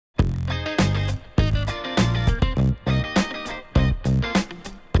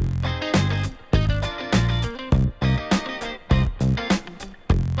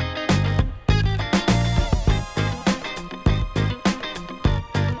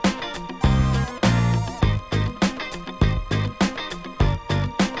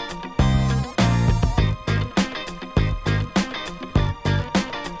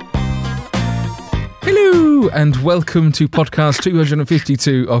and welcome to podcast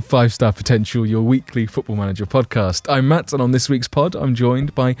 252 of 5 Star Potential, your weekly Football Manager podcast. I'm Matt, and on this week's pod, I'm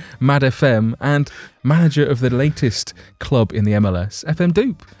joined by Mad FM and manager of the latest club in the MLS, FM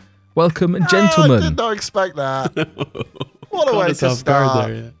Dupe. Welcome, gentlemen. I did not expect that. What a way to start.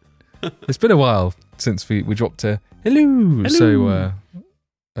 There, yeah. It's been a while since we dropped a hello. So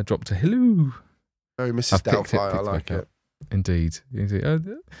I dropped a hello. Very Mrs. Doubtfire, I like it. Indeed.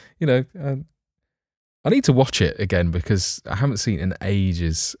 I need to watch it again because I haven't seen it in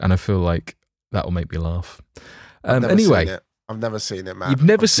ages, and I feel like that will make me laugh. Anyway, I've never seen it, man. You've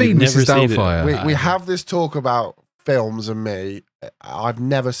never seen Mrs. Doubtfire? We have this talk about films and me. I've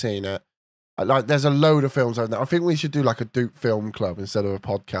never seen it. Like, there's a load of films I think we should do like a Dupe film club instead of a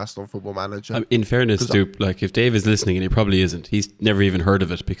podcast on Football Manager. In fairness, Dupe, like if Dave is listening, and he probably isn't, he's never even heard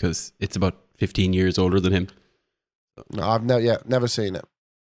of it because it's about 15 years older than him. No, I've never seen it.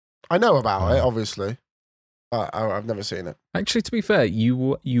 I know about it, obviously. I've never seen it. Actually, to be fair, you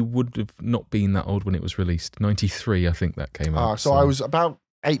would have not been that old when it was released. 93, I think that came out. So I was about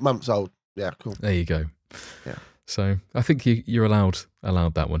 8 months old. Yeah, cool. There you go. Yeah. So I think you're allowed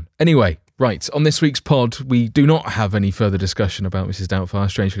that one. Anyway, right, on this week's pod, we do not have any further discussion about Mrs. Doubtfire,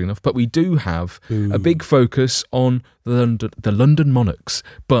 strangely enough, but we do have a big focus on the London Monarchs.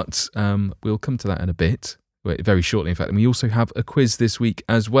 But we'll come to that in a bit. Very shortly, in fact. And we also have a quiz this week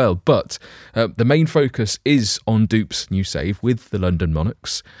as well. But the main focus is on Dupe's new save with the London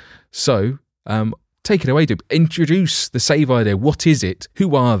Monarchs. So take it away, Dupe. Introduce the save idea. What is it?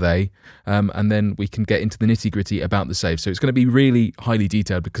 Who are they? And then we can get into the nitty-gritty about the save. So it's going to be really highly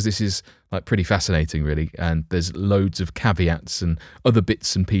detailed because this is like pretty fascinating, really. And there's loads of caveats and other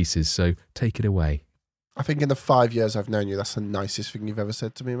bits and pieces. So take it away. I think in the 5 years I've known you, that's the nicest thing you've ever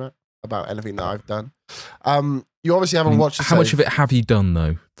said to me, Matt, about anything that I've done. You obviously haven't watched the How much of it have you done,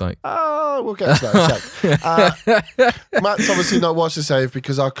 though? We'll get to that in a sec. Matt's obviously not watched the save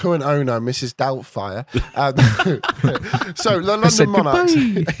because our current owner, Mrs. Doubtfire. So the London Monarchs.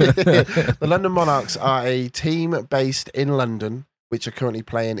 The London Monarchs are a team based in London, which are currently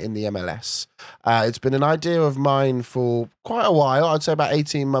playing in the MLS. It's been an idea of mine for quite a while. I'd say about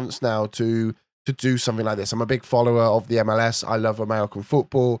 18 months now to do something like this. I'm a big follower of the MLS. I love American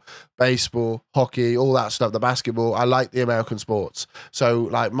football, baseball, hockey, all that stuff, the basketball. I like the American sports. So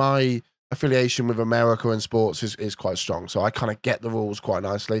like my affiliation with America and sports is quite strong. So I kind of get the rules quite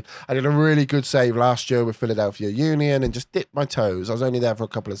nicely. I did a really good save last year with Philadelphia Union and just dipped my toes. I was only there for a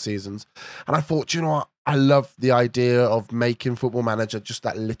couple of seasons. And I thought, you know what? I love the idea of making Football Manager just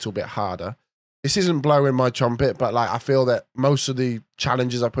that little bit harder. This isn't blowing my trumpet, but like I feel that most of the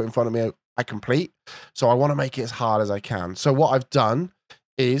challenges I put in front of me I complete. So I want to make it as hard as I can. So what I've done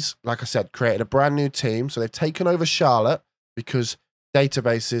is, like I said, created a brand new team. So they've taken over Charlotte because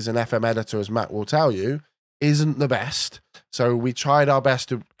databases and FM editor, as Matt will tell you, isn't the best. So we tried our best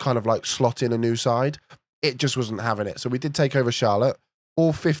to kind of like slot in a new side. It just wasn't having it. So we did take over Charlotte.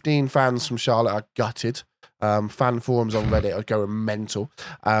 All 15 fans from Charlotte are gutted. Fan forums on Reddit are going mental.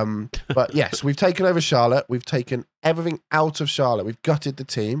 But yes, we've taken over Charlotte. We've taken everything out of Charlotte. We've gutted the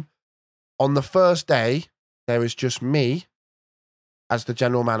team. On the first day, there is just me as the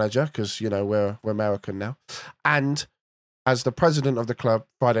general manager, because, you know, we're American now, and as the president of the club,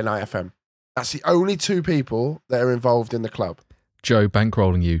 Friday Night FM. That's the only two people that are involved in the club. Joe,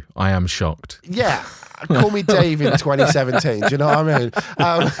 bankrolling you. I am shocked. Yeah. Call me Dave in 2017. Do you know what I mean?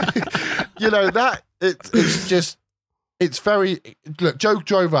 You know, that it's just... It's very... Look, Joe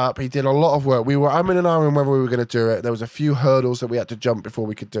drove up. He did a lot of work. I'm in an hour on whether we were going to do it. There was a few hurdles that we had to jump before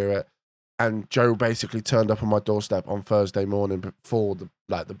we could do it. And Joe basically turned up on my doorstep on Thursday morning before the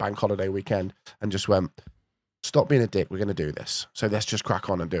bank holiday weekend and just went, stop being a dick. We're going to do this. So let's just crack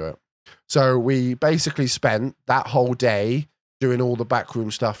on and do it. So we basically spent that whole day doing all the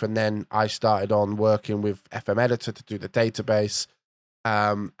backroom stuff. And then I started on working with FM Editor to do the database.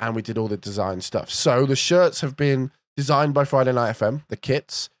 And we did all the design stuff. So the shirts have been designed by Friday Night FM, the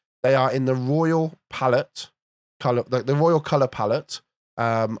kits. They are in the royal palette, the royal colour palette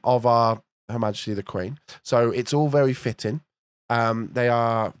of our Her Majesty the Queen. So it's all very fitting. They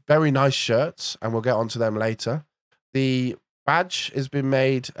are very nice shirts, and we'll get onto them later. The badge has been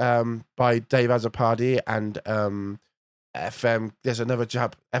made by Dave Azzopardi and FM. There's another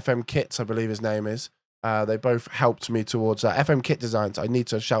chap, FM Kits, I believe his name is. They both helped me towards that. FM Kit Designs, I need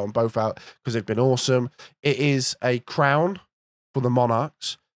to shout them both out because they've been awesome. It is a crown for the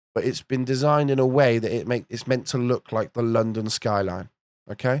Monarchs, but it's been designed in a way that it's meant to look like the London skyline.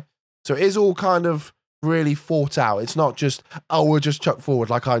 Okay? So it is all kind of really thought out. It's not just, we'll just chuck forward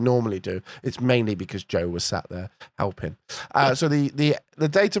like I normally do. It's mainly because Joe was sat there helping. So the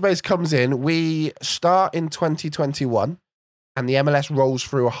database comes in. We start in 2021, and the MLS rolls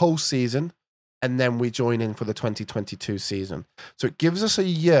through a whole season, and then we join in for the 2022 season. So it gives us a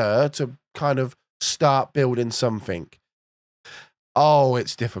year to kind of start building something. Oh,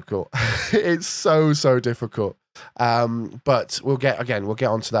 it's difficult. It's so difficult. But we'll get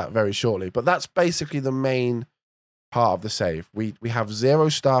onto that very shortly. But that's basically the main part of the save. We have 0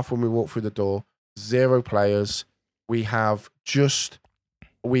 staff when we walk through the door, 0 players. We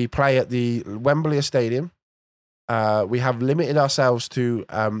play at the Wembley Stadium. We have limited ourselves to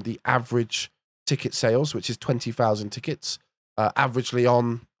the average ticket sales, which is 20,000 tickets, averagely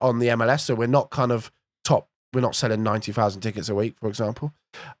on the MLS. So we're not kind of top. We're not selling 90,000 tickets a week, for example.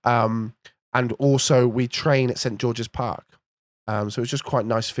 And also we train at St. George's Park. So it's just quite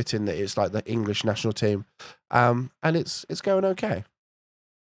nice fitting that it's like the English national team. And it's going okay.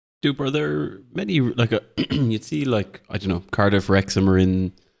 Dupe, are there many, like, you'd see, like, I don't know, Cardiff, Wrexham are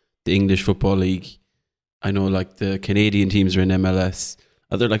in the English Football League. I know, like, the Canadian teams are in MLS.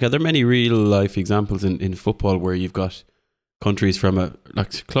 Are there many real life examples in football where you've got countries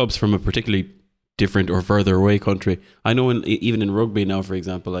clubs from a particularly different or further away country? I know even in rugby now, for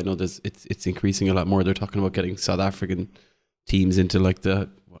example, I know it's increasing a lot more. They're talking about getting South African teams into like not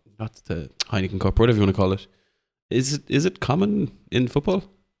the Heineken Cup, whatever you want to call it. Is it common in football?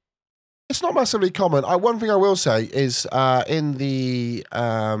 It's not massively common. One thing I will say is in the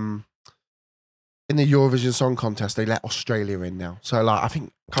Eurovision Song Contest, they let Australia in now. So like I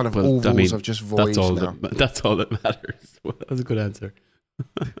think kind of all rules have just void now. That's all that matters. Well, that was a good answer.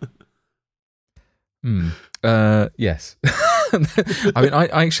 Yes. I mean, I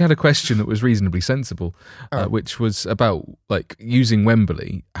actually had a question that was reasonably sensible, which was about like using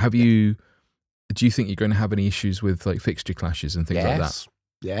Wembley. Do you think you're going to have any issues with like fixture clashes and things like that?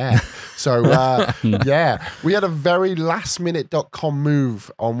 Yeah. So, we had a very lastminute.com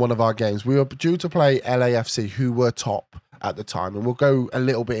move on one of our games. We were due to play LAFC, who were top at the time, and we'll go a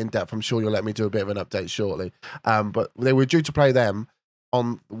little bit in depth. I'm sure you'll let me do a bit of an update shortly. But they were due to play them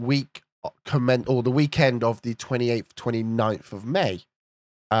on the weekend of the 28th, 29th of May.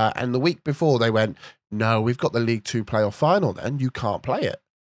 And the week before they went, no, we've got the League Two playoff final then, you can't play it.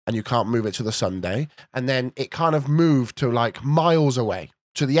 And you can't move it to the Sunday. And then it kind of moved to like miles away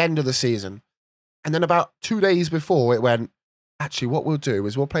to the end of the season. And then about 2 days before it went, actually what we'll do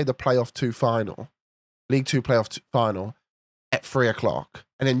is we'll play the League Two playoff final at 3:00.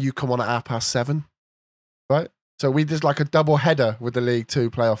 And then you come on at 7:30, right? So we did like a double header with the League Two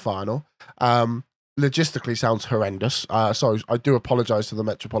playoff final. Logistically sounds horrendous. So I do apologise to the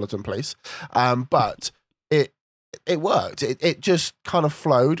Metropolitan Police. But it worked. It just kind of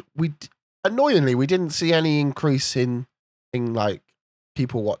flowed. Annoyingly, we didn't see any increase in like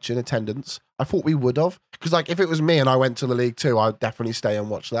people watching attendance. I thought we would have, because like if it was me and I went to the League Two, I'd definitely stay and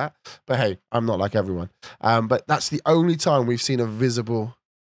watch that. But hey, I'm not like everyone. But that's the only time we've seen a visible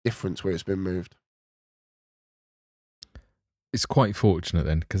difference where it's been moved. It's quite fortunate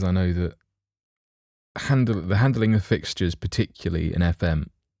then, because I know that the handling of fixtures, particularly in FM,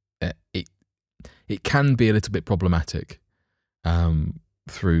 it can be a little bit problematic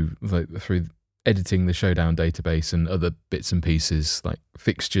through editing the Showdown database and other bits and pieces, like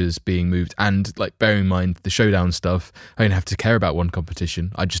fixtures being moved, and like bearing in mind the Showdown stuff, I don't have to care about one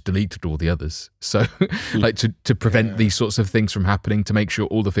competition. I just deleted all the others. So like to prevent these sorts of things from happening, to make sure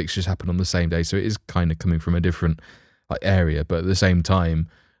all the fixtures happen on the same day. So it is kind of coming from a different like area, but at the same time,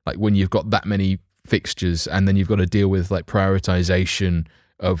 like when you've got that many fixtures and then you've got to deal with like prioritization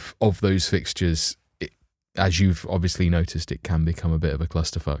of those fixtures, as you've obviously noticed, it can become a bit of a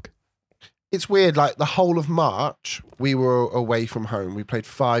clusterfuck. It's weird, like the whole of March, we were away from home. We played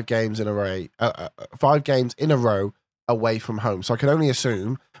 5 games in a row, 5 games in a row away from home. So I can only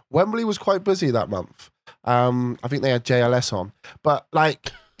assume Wembley was quite busy that month. I think they had JLS on, but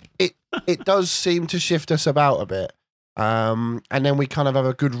like it does seem to shift us about a bit. And then we kind of have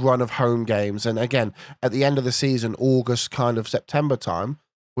a good run of home games. And again, at the end of the season, August, kind of September time,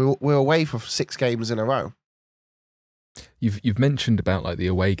 we're away for 6 games in a row. You've mentioned about like the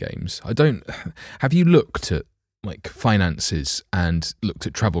away games. Have you looked at like finances and looked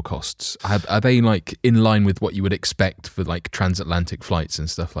at travel costs? Are they like in line with what you would expect for like transatlantic flights and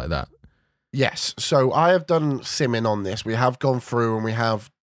stuff like that? Yes. So I have done simming on this. We have gone through and we have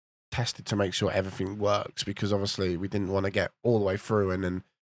tested to make sure everything works, because obviously we didn't want to get all the way through and then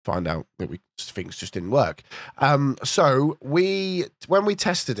find out that things just didn't work. So when we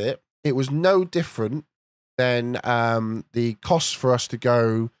tested it, it was no different than the cost for us to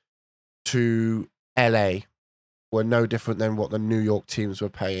go to LA were no different than what the New York teams were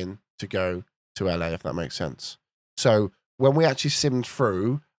paying to go to LA, if that makes sense. So when we actually simmed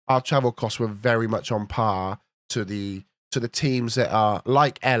through, our travel costs were very much on par to the teams that are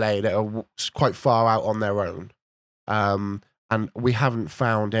like LA that are quite far out on their own. And we haven't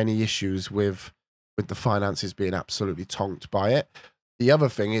found any issues with the finances being absolutely tonked by it. The other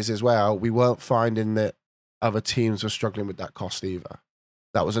thing is as well, we weren't finding that other teams were struggling with that cost either.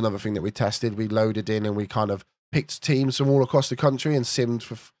 That was another thing that we tested. We loaded in and we kind of picked teams from all across the country and simmed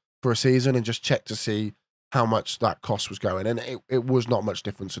for a season and just checked to see how much that cost was going. And it was not much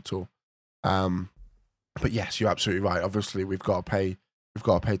difference at all. But yes, you're absolutely right. Obviously, we've got to pay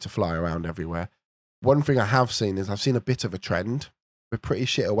to fly around everywhere. One thing I have seen is I've seen a bit of a trend. We're pretty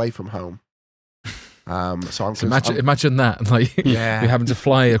shit away from home. So imagine that, like you're having to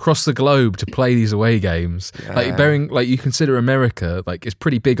fly across the globe to play these away games. Like you consider America, like it's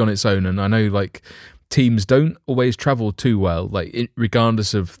pretty big on its own, and I know like teams don't always travel too well, like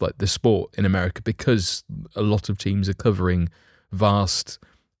regardless of like the sport in America, because a lot of teams are covering vast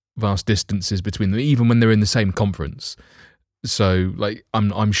distances between them, even when they're in the same conference. So like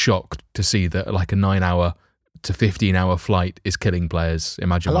I'm shocked to see that like a 9-hour to 15-hour flight is killing players.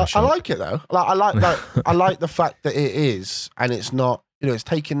 Imagine I like it though. I like the fact that it is, and it's not. It's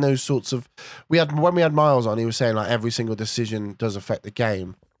taking those sorts of. When we had Miles on, he was saying like every single decision does affect the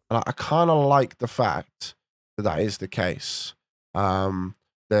game, and I kind of like the fact that is the case.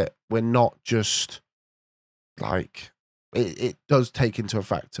 That we're not just like it does take into a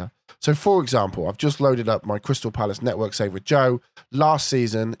factor. So, for example, I've just loaded up my Crystal Palace Network Save with Joe. Last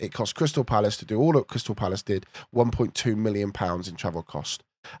season, it cost Crystal Palace to do all that Crystal Palace did, £1.2 million in travel cost.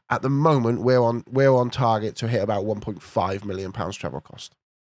 At the moment, we're on target to hit about £1.5 million travel cost.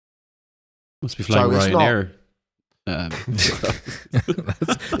 Must be flying Ryanair. That's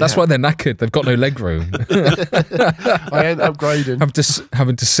why they're knackered. They've got no leg room. I ain't upgrading.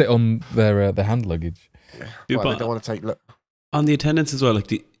 Having to sit on their hand luggage. Yeah. Well, they don't want to take. Look on the attendance as well.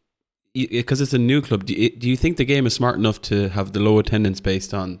 Like because it's a new club. Do you think the game is smart enough to have the low attendance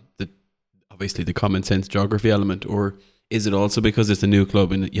based on obviously the common sense geography element, or is it also because it's a new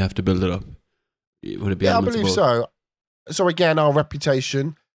club and you have to build it up? Would it be? Yeah, I believe so. So again, our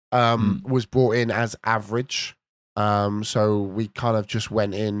reputation was brought in as average. So we kind of just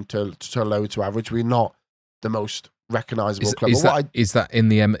went in to low to average. We're not the most recognisable club. Is that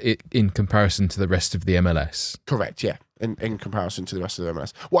in comparison to the rest of the MLS? Correct, yeah. In comparison to the rest of the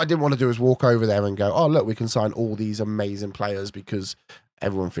MLS. What I didn't want to do is walk over there and go, oh, look, we can sign all these amazing players because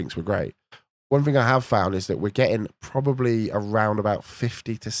everyone thinks we're great. One thing I have found is that we're getting probably around about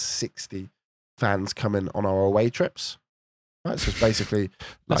 50 to 60 fans coming on our away trips. Right, so it's basically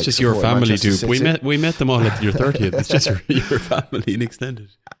that's just your family, dude. We met them all at your 30th. It's just your family and extended.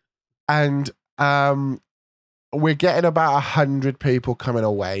 And we're getting about 100 people coming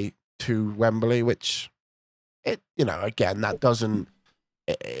away to Wembley, which again, that doesn't.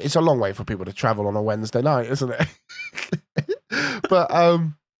 It's a long way for people to travel on a Wednesday night, isn't it? But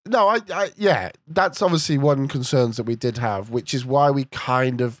no, that's obviously one concerns that we did have, which is why we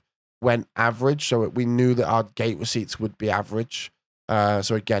kind of went average. So we knew that our gate receipts would be average.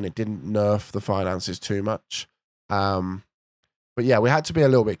 So again, it didn't nerf the finances too much. But yeah, we had to be a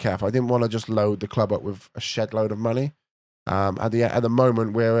little bit careful. I didn't want to just load the club up with a shed load of money. At the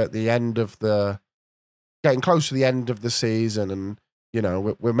moment, we're at the end of getting close to the end of the season, and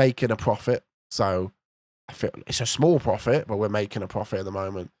we're making a profit. So I feel it's a small profit, but we're making a profit at the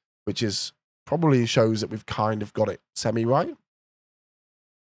moment, which is probably shows that we've kind of got it semi right.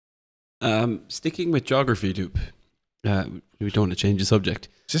 Sticking with geography, Dupe. We don't want to change the subject.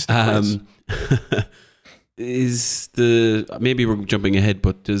 Just maybe we're jumping ahead,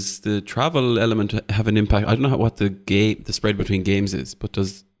 but does the travel element have an impact? I don't know what the spread between games is, but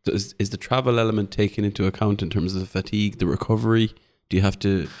is the travel element taken into account in terms of the fatigue, the recovery? Do you have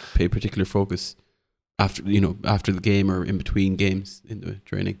to pay particular focus after the game or in between games in the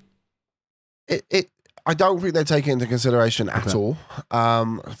training? I don't think they take it into consideration at all.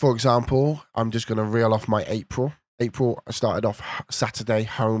 For example, I'm just going to reel off my April. April, I started off Saturday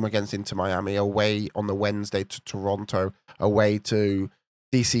home against Inter Miami, away on the Wednesday to Toronto, away to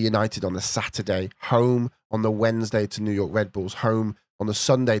DC United on the Saturday, home on the Wednesday to New York Red Bulls, home on the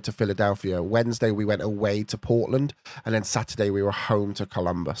Sunday to Philadelphia. Wednesday, we went away to Portland, and then Saturday, we were home to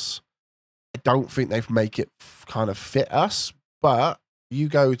Columbus. I don't think they've make it kind of fit us, but you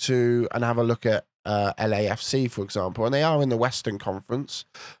go to and have a look at LAFC, for example, and they are in the Western Conference,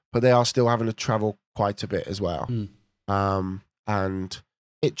 but they are still having to travel quite a bit as well. And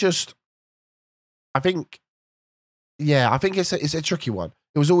it just, I think it's a tricky one.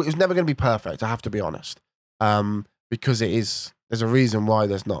 it was never going to be perfect. I have to be honest, because there's a reason why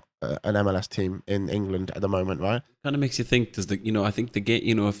there's not an MLS team in England at the moment, right? Kind of makes you think. I think the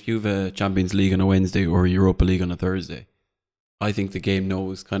game. If you've a Champions League on a Wednesday or a Europa League on a Thursday, I think the game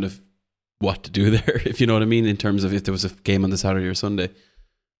knows kind of what to do there. If you know what I mean, in terms of if there was a game on the Saturday or Sunday,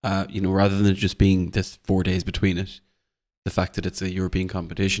 rather than it just being this 4 days between it. The fact that it's a European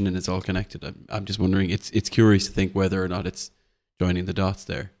competition and it's all connected, I'm just wondering. It's curious to think whether or not it's joining the dots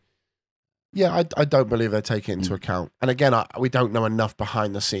there. Yeah, I don't believe they take it into account. And again, we don't know enough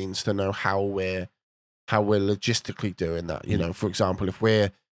behind the scenes to know how we're logistically doing that. You know, for example, if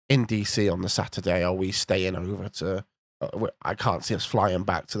we're in DC on the Saturday, are we staying over to? I can't see us flying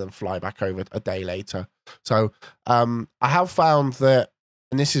back to then fly back over a day later. So I have found that,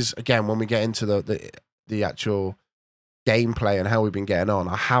 and this is again when we get into the actual gameplay and how we've been getting on.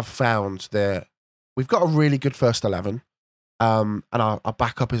 I have found that we've got a really good first 11, and our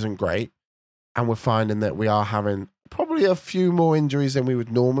backup isn't great. And we're finding that we are having probably a few more injuries than we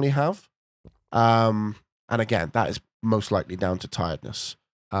would normally have. And again, that is most likely down to tiredness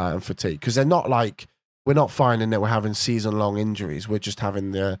and fatigue. Because we're not finding that we're having season-long injuries. We're just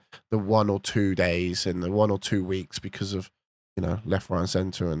having the 1 or 2 days and the 1 or 2 weeks because of, left, right, and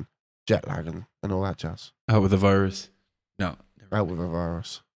centre and jet lag and all that jazz. Out with the virus. No. Out with a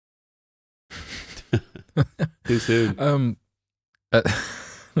virus. Too soon.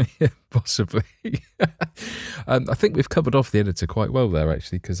 Possibly. I think we've covered off the editor quite well there,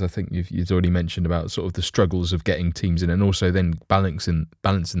 actually, because I think you've already mentioned about sort of the struggles of getting teams in, and also then balancing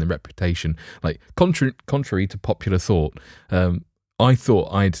the reputation. Like contrary to popular thought, I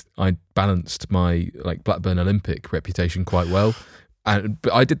thought I'd balanced my Blackburn Olympic reputation quite well,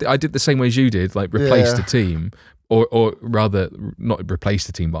 but I did the same way as you did, replaced a team, or rather not replaced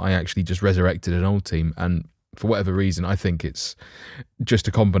the team, but I actually just resurrected an old team. And for whatever reason, I think it's just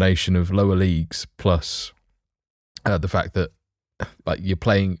a combination of lower leagues plus the fact that you're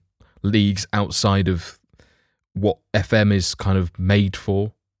playing leagues outside of what FM is kind of made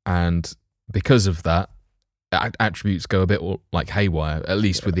for, and because of that, attributes go a bit haywire. At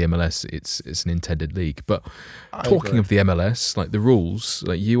least with the MLS, it's an intended league. But talking of the MLS, the rules,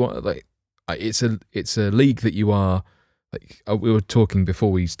 you are it's a league that you are. We were talking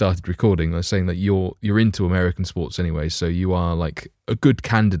before we started recording. I was saying that you're into American sports anyway, so you are a good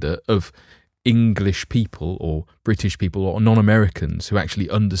candidate of English people or British people or non-Americans who actually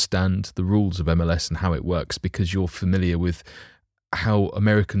understand the rules of MLS and how it works, because you're familiar with how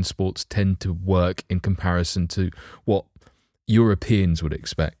American sports tend to work in comparison to what Europeans would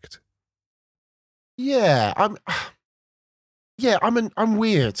expect. Yeah, I'm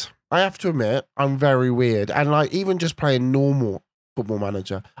weird. I have to admit, I'm very weird. And even just playing normal Football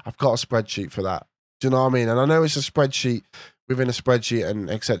Manager, I've got a spreadsheet for that. Do you know what I mean? And I know it's a spreadsheet within a spreadsheet and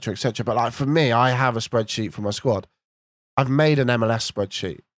et cetera, et cetera. But for me, I have a spreadsheet for my squad. I've made an MLS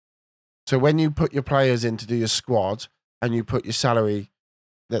spreadsheet. So when you put your players in to do your squad and you put your salary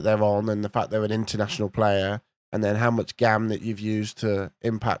that they're on and the fact they're an international player and then how much GAM that you've used to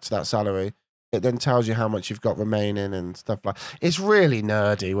impact that salary, it then tells you how much you've got remaining and stuff it's really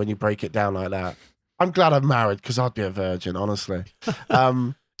nerdy when you break it down like that. I'm glad I'm married because I'd be a virgin, honestly.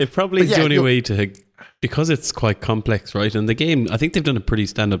 It probably is the only way to, because it's quite complex, right? And the game, I think they've done a pretty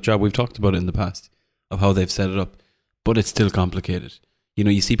stand-up job. We've talked about it in the past of how they've set it up, but it's still complicated.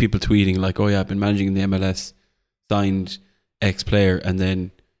 You see people tweeting oh yeah, I've been managing in the MLS, signed X player, and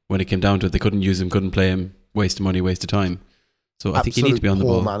then when it came down to it, they couldn't use him, couldn't play him, waste of money, waste of time. So I think you need to be on the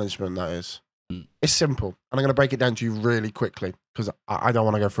ball. Management, that is. It's simple, and I'm going to break it down to you really quickly because I don't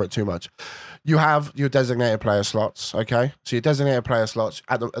want to go through it too much. You have your designated player slots, okay? So your designated player slots,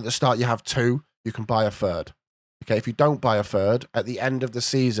 at the start you have 2, you can buy a third. Okay, if you don't buy a third, at the end of the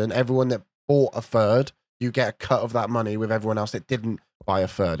season, everyone that bought a third, you get a cut of that money with everyone else that didn't buy a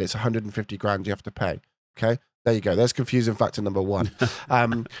third. It's 150 grand you have to pay, okay? There you go. There's confusing factor number 1.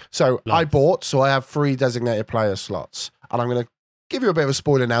 So I bought, so I have 3 designated player slots, and I'm going to give you a bit of a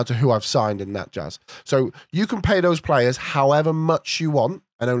spoiler now to who I've signed in that jazz. So you can pay those players however much you want,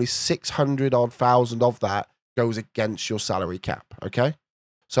 and only 600,000 of that goes against your salary cap, okay?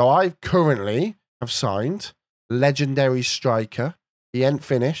 So I currently have signed legendary striker. He ain't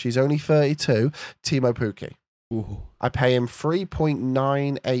finished. He's only 32, Timo Pukki. Ooh. I pay him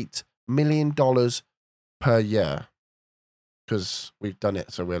 $3.98 million per year because we've done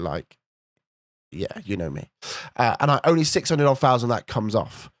it, so we're yeah, you know me. And only 600,000 that comes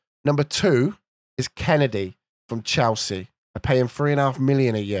off. Number 2 is Kennedy from Chelsea. I pay him $3.5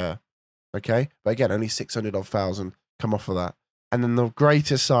 million a year. Okay, but again, only 600,000 come off of that. And then the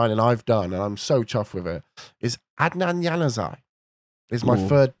greatest signing I've done, and I'm so chuffed with it, is Adnan Januzaj. He's my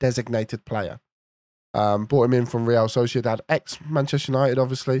third designated player. Bought him in from Real Sociedad, ex-Manchester United,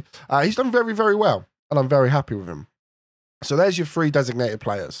 obviously. He's done very, very well, and I'm very happy with him. So there's your 3 designated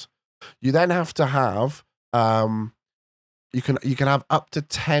players. You then have to have, you can have up to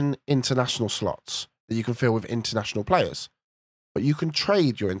 10 international slots that you can fill with international players. But you can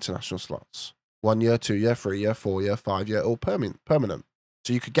trade your international slots. 1 year, 2 year, 3 year, 4 year, 5 year, or permanent.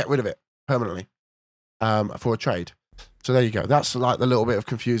 So you could get rid of it permanently for a trade. So there you go. That's like the little bit of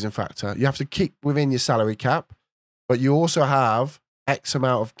confusing factor. You have to keep within your salary cap, but you also have X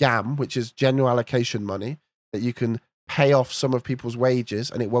amount of GAM, which is general allocation money, that you can pay off some of people's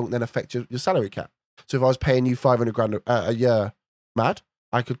wages and it won't then affect your salary cap. So if I was paying you 500 grand a year, Mad,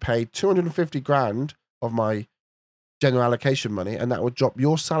 I could pay 250 grand of my general allocation money and that would drop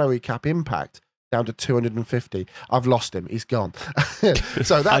your salary cap impact down to 250. I've lost him. He's gone.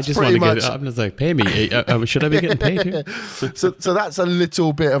 So that's I just pretty want much. I'm just like, pay me. Should I be getting paid here? so that's a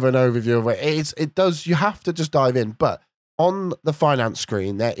little bit of an overview of it. It does. You have to just dive in. But on the finance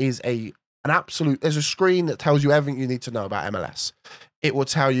screen, there is there's a screen that tells you everything you need to know about MLS. It will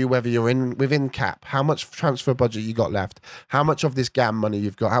tell you whether you're within cap, how much transfer budget you got left, how much of this GAM money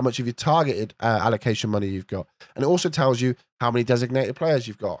you've got, how much of your targeted allocation money you've got. And it also tells you how many designated players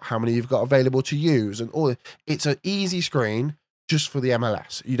you've got, how many you've got available to use. And all. It's an easy screen just for the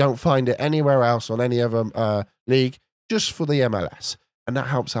MLS. You don't find it anywhere else on any other league, just for the MLS. And that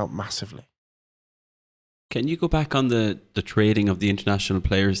helps out massively. Can you go back on the trading of the international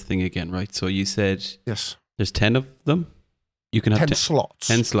players thing again, right? So you said yes, there's 10 of them? You can have 10 slots.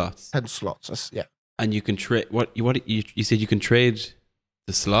 10 slots. 10 slots. Yeah. And you can trade what you said you can trade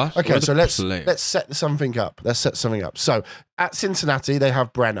the slot? Okay, so let's set something up. So at Cincinnati they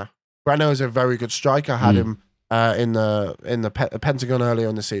have Brenner. Brenner is a very good striker. I had him in the Pentagon earlier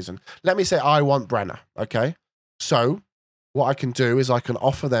in the season. Let me say I want Brenner, okay? So what I can do is I can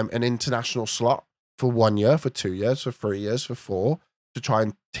offer them an international slot for 1 year, for 2 years, for 3 years, for 4 to try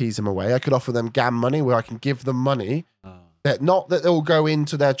and tease them away. I could offer them GAM money where I can give them money that not that they'll go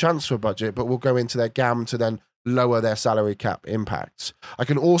into their transfer budget, but will go into their GAM to then lower their salary cap impacts. I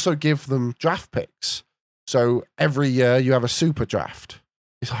can also give them draft picks. So every year you have a super draft.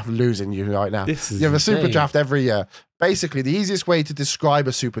 I'm losing you right now. You have a super draft every year. Basically, the easiest way to describe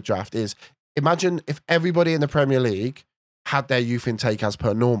a super draft is imagine if everybody in the Premier League had their youth intake as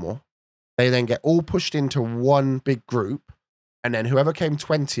per normal. They then get all pushed into one big group, and then whoever came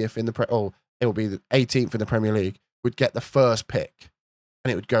 20th in it will be the 18th in the Premier League, would get the first pick,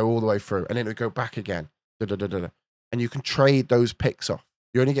 and it would go all the way through, and then it would go back again. And you can trade those picks off.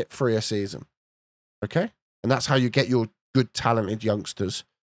 You only get 3 a season. Okay? And that's how you get your good, talented youngsters,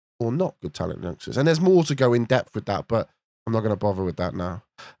 or not good, talented youngsters. And there's more to go in depth with that, but I'm not going to bother with that now.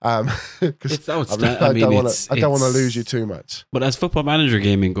 It's outstanding. I don't want to lose you too much. But as Football Manager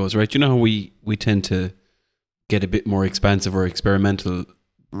gaming goes, right, you know how we tend to get a bit more expansive or experimental.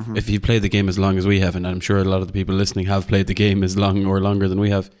 Mm-hmm. If you play the game as long as we have, and I'm sure a lot of the people listening have played the game as long or longer than we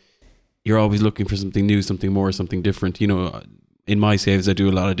have, you're always looking for something new, something more, something different. You know, in my saves, I do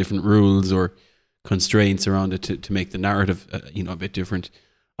a lot of different rules or constraints around it to make the narrative, a bit different.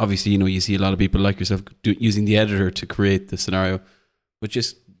 Obviously, you see a lot of people like yourself using the editor to create the scenario, but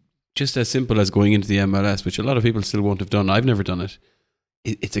just as simple as going into the MLS, which a lot of people still won't have done. I've never done it.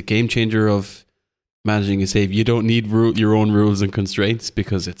 It's a game changer of managing a save. You don't need your own rules and constraints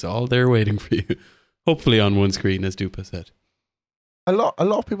because it's all there waiting for you. Hopefully on one screen, as Dupa said. A lot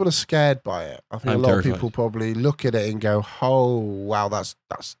of people are scared by it. I think a lot of people probably look at it and go, "Oh, wow, that's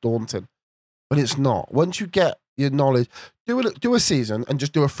daunting," but it's not. Once you get your knowledge, do a season and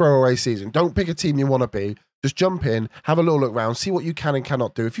just do a throwaway season. Don't pick a team you want to be. Just jump in, have a little look around, see what you can and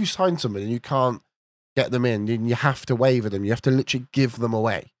cannot do. If you sign somebody and you can't get them in, then you have to waiver them. You have to literally give them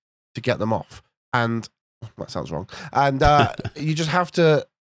away to get them off. And that sounds wrong. And you just have to.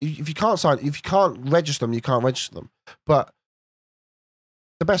 If you can't register them, you can't register them. But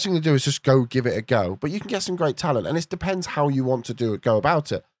the best thing to do is just go give it a go. But you can get some great talent, and it depends how you want to go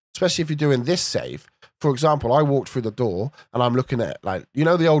about it. Especially if you're doing this save. For example, I walked through the door and I'm looking at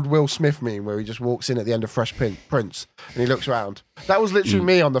the old Will Smith meme where he just walks in at the end of Fresh Prince and he looks around. That was literally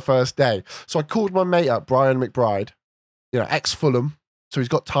me on the first day. So I called my mate up, Brian McBride, ex-Fulham. So he's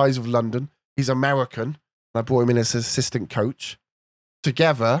got ties with London. He's American. And I brought him in as assistant coach.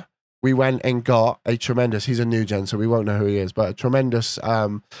 Together, we went and got he's a new gen, so we won't know who he is, but a tremendous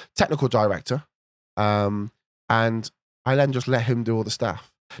technical director. And I then just let him do all the stuff.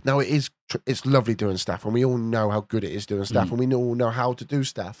 Now it's lovely doing stuff, and we all know how good it is doing stuff, and we all know how to do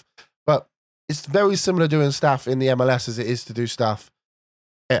stuff. But it's very similar doing stuff in the MLS as it is to do stuff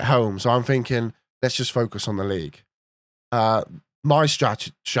at home. So I'm thinking, let's just focus on the league. my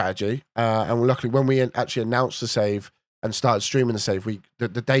strategy, and luckily when we actually announced the save and started streaming the save, the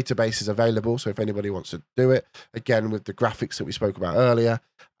database is available. So if anybody wants to do it, again, with the graphics that we spoke about earlier,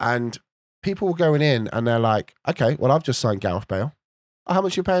 and people were going in and they're like, okay, well, I've just signed Gareth Bale. Oh, how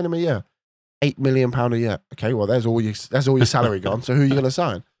much are you paying him a year? £8 million a year. Okay, well, there's all your salary gone. So who are you going to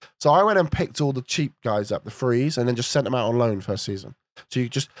sign? So I went and picked all the cheap guys up, the frees, and then just sent them out on loan first season. So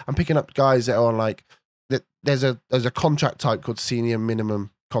I'm picking up guys that are on like, there's a contract type called senior minimum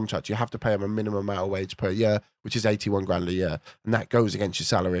contract. You have to pay them a minimum amount of wage per year, which is 81 grand a year, and that goes against your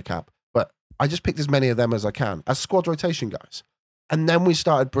salary cap. But I just picked as many of them as I can as squad rotation guys, and then we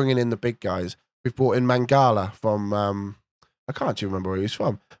started bringing in the big guys. We've brought in Mangala from I can't actually remember where he was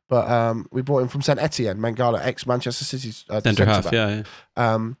from, but we brought him from Saint Etienne. Mangala, ex Manchester City's centre half. Yeah.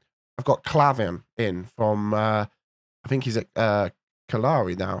 I've got Clavin in from I think he's at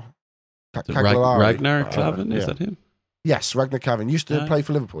Cagliari now. Ragnar Clavin, is that him? Yes, Ragnar Clavin used to play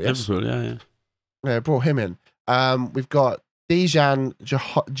for Liverpool. Yes, Liverpool, yeah. Brought him in. We've got Dejan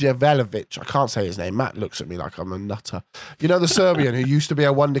Javelevic. I can't say his name. Matt looks at me like I'm a nutter. You know the Serbian who used to be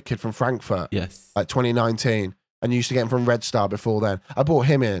a wonder kid from Frankfurt. Yes, like 2019, and you used to get him from Red Star before then. I brought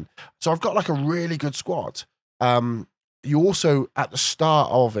him in, so I've got like a really good squad. You also at the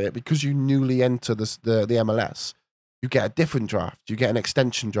start of it, because you newly enter the MLS, you get a different draft. You get an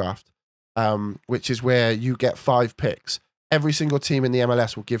extension draft. Which is where you get 5 picks. Every single team in the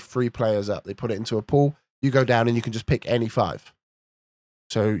MLS will give 3 players up. They put it into a pool. You go down and you can just pick any 5.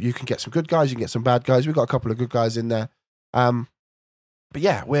 So you can get some good guys, you can get some bad guys. We've got a couple of good guys in there. But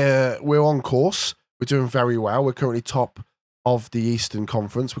yeah, we're on course. We're doing very well. We're currently top of the Eastern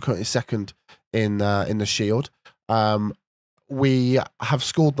Conference. We're currently second in the Shield. We have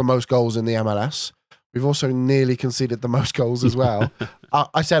scored the most goals in the MLS. We've also nearly conceded the most goals as well.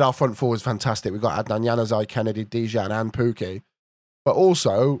 I said our front four is fantastic. We've got Adnan Januzaj, Kennedy, Dejan, and Pukki. But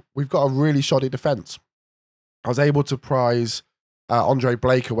also, we've got a really shoddy defence. I was able to prize Andre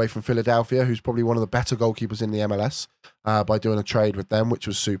Blake away from Philadelphia, who's probably one of the better goalkeepers in the MLS, by doing a trade with them, which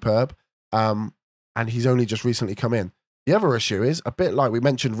was superb. And he's only just recently come in. The other issue is, a bit like we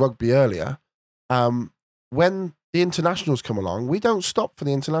mentioned rugby earlier, when the internationals come along, we don't stop for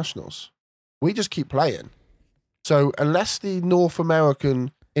the internationals. We just keep playing. So unless the North American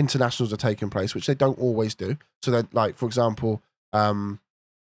internationals are taking place, which they don't always do, so that, like, for example,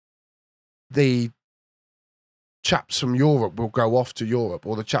 the chaps from Europe will go off to Europe,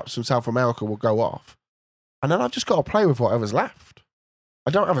 or the chaps from South America will go off, and then I've just got to play with whatever's left.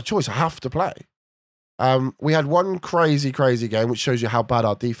 I don't have a choice. I have to play. We had one crazy game, which shows you how bad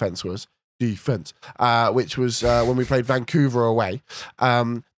our defense was. Which was when we played Vancouver away.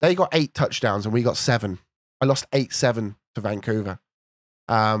 They got 8 touchdowns and we got 7. I lost 8-7 to Vancouver.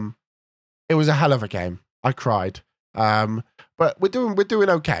 It was a hell of a game. I cried. But we're doing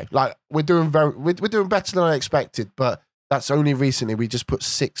okay. Like we're doing better than I expected. But that's only recently. We just put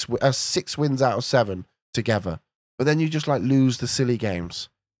 6 wins out of 7 together. But then you just like lose the silly games,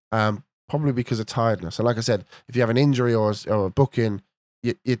 probably because of tiredness. And like I said, if you have an injury or a booking,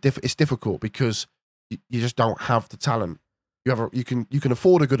 it's difficult because you just don't have the talent. You can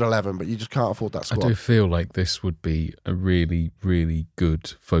afford a good 11, but you just can't afford that squad. I do feel like this would be a really, really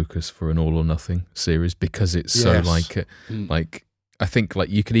good focus for an all or nothing series because it's so like I think like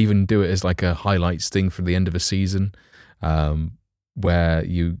you could even do it as like a highlights thing for the end of a season, where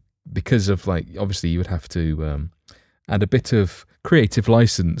because of like obviously you would have to add a bit of creative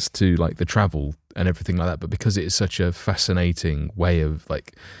license to like the travel and everything like that, but because it is such a fascinating way of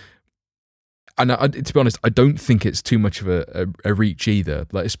like, and to be honest, I don't think it's too much of a reach either.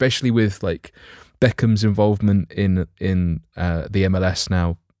 Like especially with like Beckham's involvement in the MLS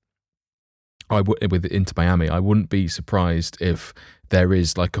now, with Inter Miami, I wouldn't be surprised if there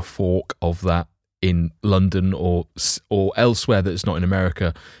is like a fork of that in London or elsewhere that's not in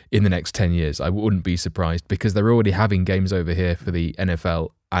America in the next 10 years. I wouldn't be surprised because they're already having games over here for the NFL,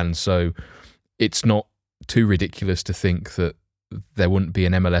 and so it's not too ridiculous to think that there wouldn't be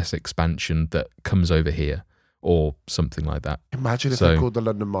an MLS expansion that comes over here or something like that. Imagine if they're called the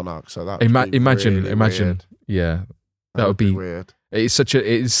London Monarchs. So that imagine, weird. Yeah, that would be weird. It's such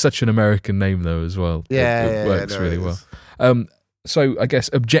an American name though as well. It works really well. So I guess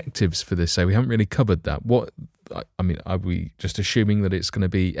objectives for this. So we haven't really covered that. I mean, are we just assuming that it's going to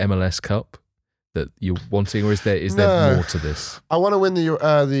be MLS Cup that you're wanting, or is there more to this? I want to win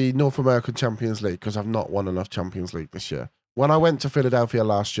the North American Champions League because I've not won enough Champions League this year. When I went to Philadelphia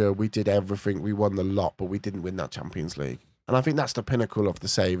last year, we did everything. We won the lot, but we didn't win that Champions League. And I think that's the pinnacle of the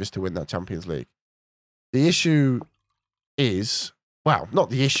save, is to win that Champions League. The issue is, well, not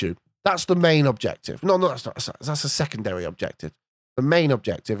the issue. That's the main objective. No, that's a secondary objective. the main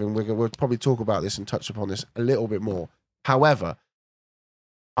objective, and we'll probably talk about this and touch upon this a little bit more. However,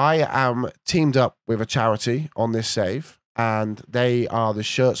 I am teamed up with a charity on this save, and they are the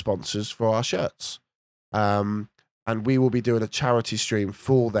shirt sponsors for our shirts. And we will be doing a charity stream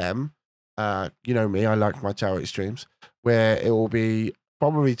for them. You know me, I like my charity streams, where it will be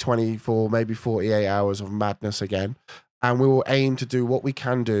probably 24, maybe 48 hours of madness again. And we will aim to do what we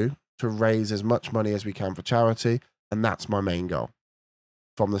can do to raise as much money as we can for charity. And that's my main goal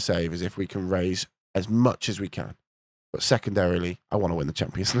from the save, is if we can raise as much as we can. But secondarily, I want to win the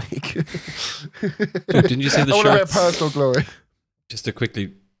Champions League. Didn't you say the I shirts? want to get personal glory. Just to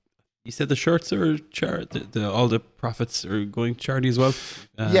quickly, you said the shirts are all the profits are going to charity as well?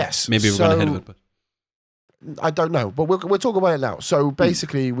 Yes. Maybe we're going ahead of it, but I don't know, but we'll talk about it now. So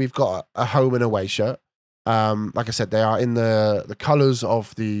basically, we've got a home and away shirt. Like I said, they are in the colours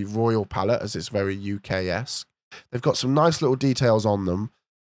of the Royal Palette, as it's very UK-esque. They've got some nice little details on them.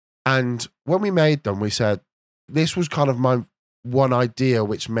 And when we made them, we said, this was kind of my one idea,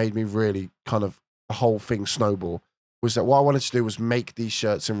 which made me really kind of the whole thing snowball, was that what I wanted to do was make these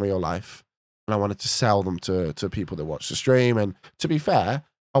shirts in real life. And I wanted to sell them to people that watch the stream. And to be fair,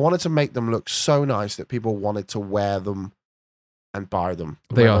 I wanted to make them look so nice that people wanted to wear them and buy them.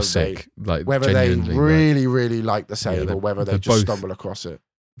 They are sick. Whether they really, really like the save, or whether they just stumble across it.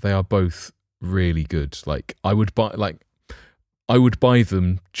 They are both really good. I would buy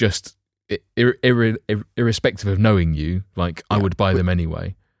them just irrespective of knowing you. I would buy them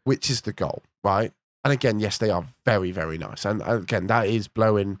anyway. Which is the goal, right? And again, yes, they are very, very nice. And again, that is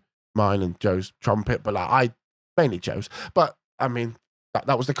blowing mine and Joe's trumpet, but I mainly Joe's. But I mean,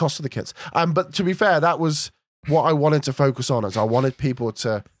 that was the cost of the kits. But to be fair, that was what I wanted to focus on, as I wanted people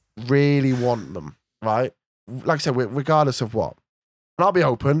to really want them, right? Like I said, regardless of what. And I'll be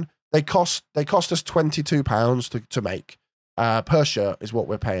open. They cost us £22 to make. Per shirt is what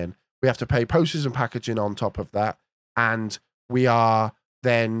we're paying. We have to pay postage and packaging on top of that. And we are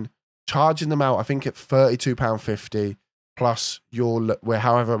then charging them out, I think, at £32.50 plus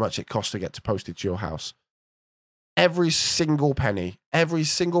however much it costs to get to postage to your house. Every single penny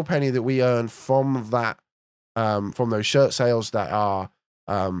that we earn from that, from those shirt sales that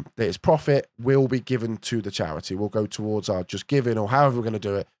is profit, will be given to the charity. Will go towards our Just Giving, or however we're going to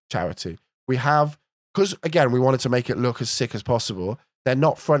do it, charity. We have, because again, we wanted to make it look as sick as possible. They're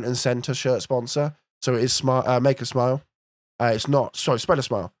not front and center shirt sponsor, so it is Make a Smile. It's not, sorry, Spread a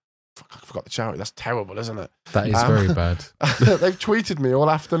Smile. I forgot the charity. That's terrible, isn't it? That is very bad. They've tweeted me all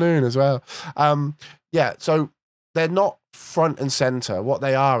afternoon as well. Yeah, so they're not front and center. What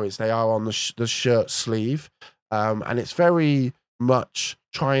they are is they are on the shirt sleeve, and it's very much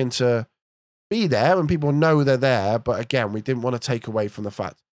trying to be there, and people know they're there. But again, we didn't want to take away from the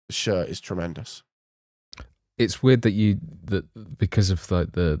fact the shirt is tremendous. It's weird that because of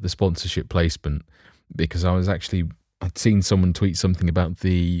the sponsorship placement, because I'd seen someone tweet something about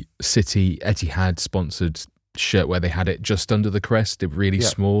the City Etihad sponsored shirt where they had it just under the crest, really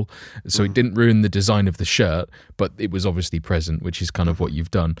small, so it didn't ruin the design of the shirt, but it was obviously present, which is kind of what you've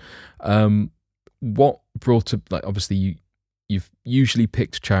done. What brought up, obviously you've usually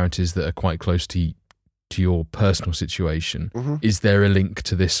picked charities that are quite close to your personal situation. Mm-hmm. Is there a link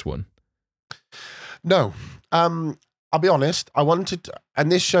to this one? No. I'll be honest, I wanted to,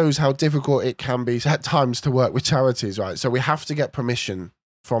 and this shows how difficult it can be at times to work with charities, right? So we have to get permission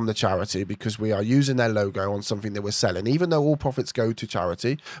from the charity, because we are using their logo on something that we're selling. Even though all profits go to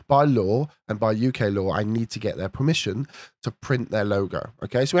charity, by law and by UK law, I need to get their permission to print their logo.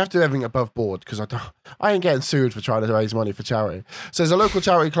 Okay, so we have to do everything above board, because I ain't getting sued for trying to raise money for charity. So there's a local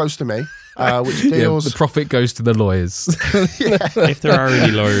charity close to me, which deals. The profit goes to the lawyers. If there are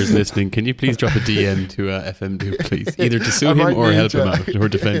any lawyers listening, can you please drop a DM to FM Duke, please, either to sue him or help him out or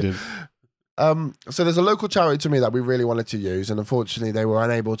defend him. So there's a local charity to me that we really wanted to use, and unfortunately they were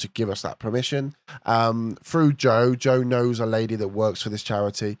unable to give us that permission. Through Joe knows a lady that works for this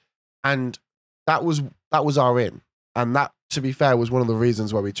charity, and that was our in. And that, to be fair, was one of the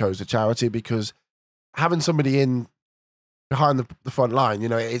reasons why we chose the charity, because having somebody in behind the front line,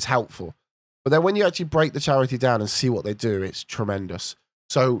 it's helpful. But then when you actually break the charity down and see what they do, it's tremendous.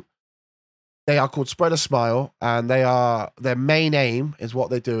 So they are called Spread a Smile, and their main aim is what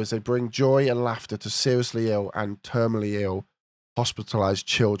they do is they bring joy and laughter to seriously ill and terminally ill hospitalized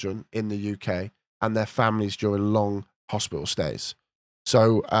children in the UK and their families during long hospital stays.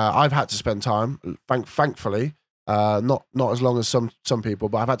 So I've had to spend time, thankfully, not as long as some people,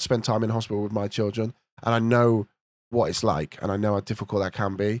 but I've had to spend time in hospital with my children, and I know what it's like, and I know how difficult that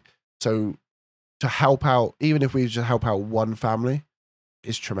can be. So to help out, even if we just help out one family,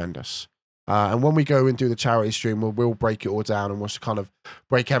 is tremendous. And when we go and do the charity stream, we'll break it all down and we'll kind of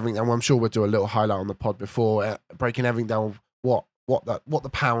break everything. And I'm sure we'll do a little highlight on the pod before breaking everything down. What the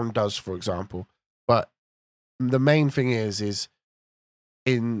pound does, for example. But the main thing is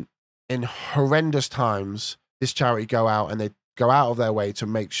in horrendous times, this charity go out and they go out of their way to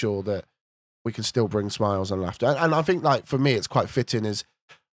make sure that we can still bring smiles and laughter. And I think, like, for me, it's quite fitting is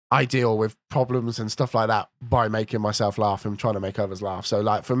I deal with problems and stuff like that by making myself laugh and trying to make others laugh. So,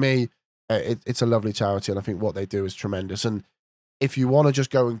 like, for me, it's a lovely charity, and I think what they do is tremendous. And if you want to just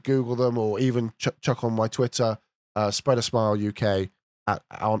go and Google them, or even chuck on my Twitter, Spread a Smile UK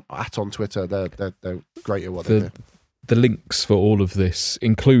on Twitter, they're great at what they do. The links for all of this,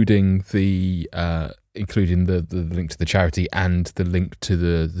 including the link to the charity and the link to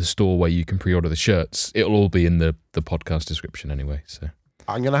the store where you can pre-order the shirts, it'll all be in the podcast description anyway. So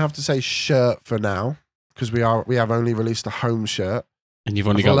I'm gonna have to say shirt for now, because we have only released a home shirt, and you've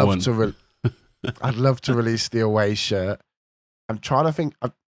only got one. I'd love to release the away shirt. I'm trying to think.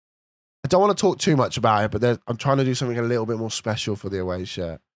 I don't want to talk too much about it, but I'm trying to do something a little bit more special for the away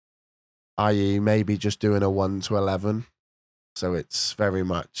shirt, i.e. maybe just doing a 1-11. So it's very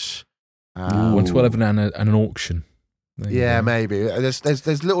much 1-11 and an auction. Yeah, maybe.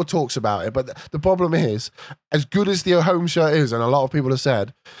 There's little talks about it, but the problem is, as good as the home shirt is, and a lot of people have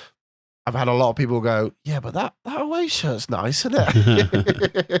said, I've had a lot of people go, yeah, but that away shirt's nice, isn't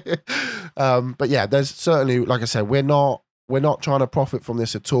it? But yeah, there's certainly, like I said, we're not trying to profit from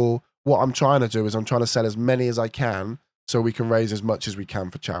this at all. What I'm trying to do is I'm trying to sell as many as I can so we can raise as much as we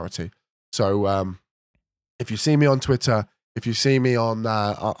can for charity. So if you see me on Twitter, if you see me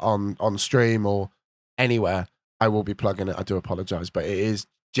on stream or anywhere, I will be plugging it. I do apologize, but it is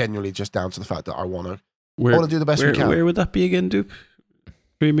genuinely just down to the fact that I want to do the best we can. Where would that be again, Dupe?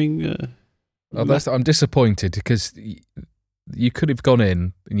 Streaming? I'm disappointed because you could have gone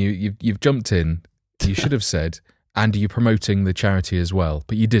in and you've jumped in. You should have said, and you're promoting the charity as well,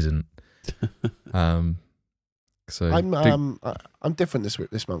 but you didn't. So I'm different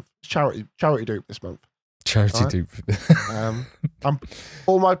this month. Charity Dupe this month. Charity Dupe.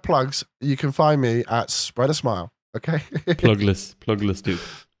 All my plugs, you can find me at Spread a Smile. Okay. Plugless Dupe.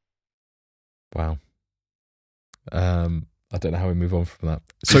 Wow. I don't know how we move on from that.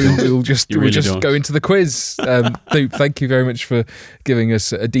 So we'll just go into the quiz. Dupe, thank you very much for giving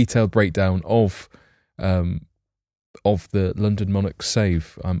us a detailed breakdown of the London Monarchs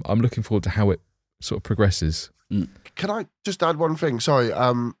save. I'm looking forward to how it sort of progresses. Can I just add one thing? Sorry.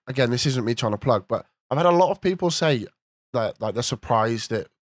 Again, this isn't me trying to plug, but I've had a lot of people say that, like, they're surprised that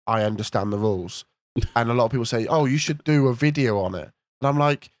I understand the rules, and a lot of people say, "Oh, you should do a video on it." And I'm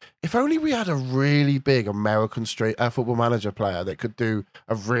like, if only we had a really big American Football Manager player that could do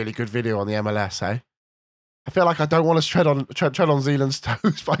a really good video on the MLS, eh? I feel like I don't want to tread on Zealand's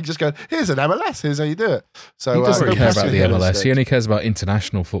toes by just going, here's an MLS, here's how you do it. So he doesn't care about the MLS. He only cares about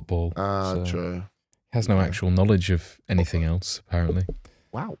international football. True. He has no actual knowledge of anything else, apparently.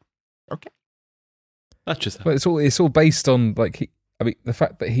 Wow. Okay. That's just. But it's all based on, like, the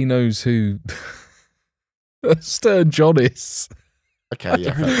fact that he knows who Stern John is. Okay,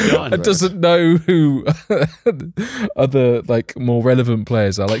 yeah. And doesn't know who other, like, more relevant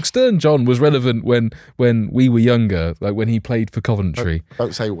players are. Like, Stern John was relevant when we were younger, like when he played for Coventry.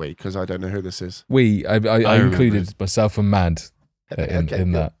 Don't say we, because I don't know who this is. I included myself and Mad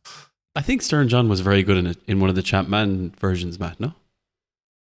in that. I think Stern John was very good in one of the Champ Man versions, Matt, no?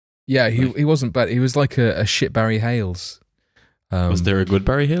 Yeah, he wasn't bad. He was like a shit Barry Hales. Was there a good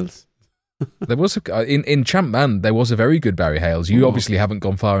Barry Hales? There was in Champ Man. There was a very good Barry Hales. You obviously haven't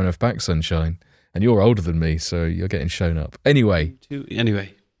gone far enough back, Sunshine, and you're older than me, so you're getting shown up. Anyway,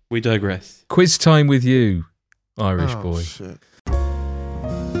 we digress. Quiz time with you, Irish boy. Shit.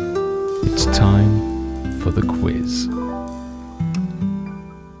 It's time for the quiz.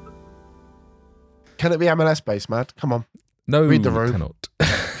 Can it be MLS based, Matt? Come on. No, read the room. Cannot.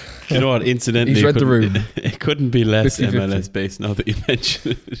 You know what? Incidentally, he's read the room. It couldn't be less 50-50. MLS based now that you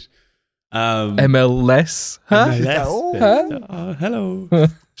mention it. MLS? Huh? MLS. Huh? Hello.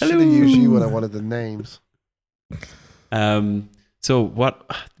 Should have used you when I wanted the names. So what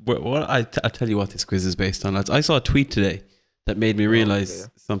I'll tell you what this quiz is based on, lads. I saw a tweet today that made me realize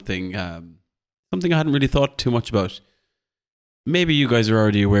something I hadn't really thought too much about. Maybe you guys are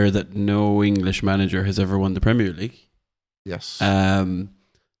already aware that no English manager has ever won the Premier League. Yes.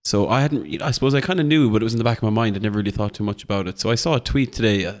 So I suppose I kind of knew, but it was in the back of my mind. I never really thought too much about it. So I saw a tweet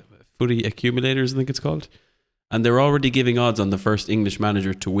today, Footy Accumulators, I think it's called, and they're already giving odds on the first English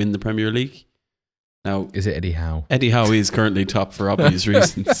manager to win the Premier League. Now, Is it Eddie Howe? Eddie Howe is currently top for obvious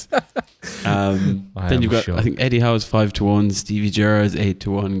reasons. Then you've got, I think Eddie Howe is 5-1, Stevie Gerrard is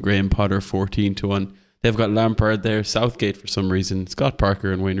 8-1, Graham Potter 14-1. They've got Lampard there, Southgate for some reason, Scott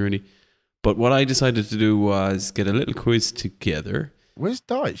Parker and Wayne Rooney. But what I decided to do was get a little quiz together. Where's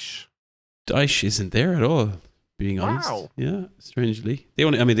Dyche? Dyche isn't there at all, being honest. Wow. Yeah, strangely. They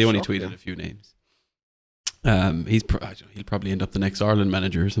only Shocking. tweeted a few names. He'll probably end up the next Ireland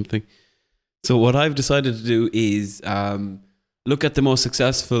manager or something. So what I've decided to do is look at the most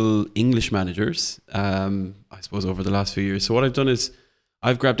successful English managers, I suppose, over the last few years. So what I've done is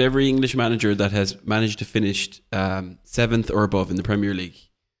I've grabbed every English manager that has managed to finish 7th or above in the Premier League.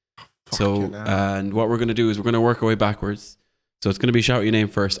 Fucking hell. And what we're going to do is we're going to work our way backwards. So it's going to be shout your name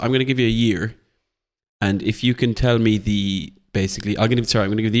first. I'm going to give you a year. And if you can tell me I'm going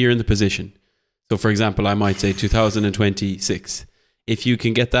to give the year and the position. So for example, I might say 2026. If you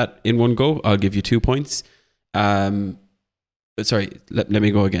can get that in one go, I'll give you 2 points. Let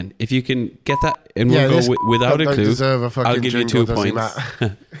me go again. If you can get that in one go without a clue, I'll give you 2 points.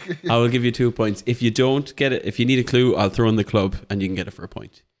 I will give you 2 points. If you don't get it, if you need a clue, I'll throw in the club and you can get it for a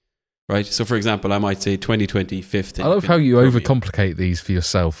point. Right? So for example, I might say 2025th. I love how you overcomplicate these for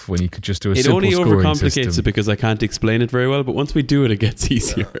yourself when you could just do a simple scoring system. It only overcomplicates it because I can't explain it very well, but once we do it, it gets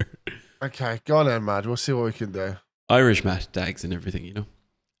easier. Okay, go on then, Mad. We'll see what we can do. Irish Matt, Dags and everything, you know.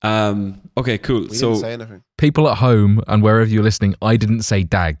 Okay, cool. We didn't say anything. People at home and wherever you're listening, I didn't say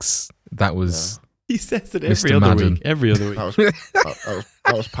Dags. That was he says it Mr. Madden. Every other week. That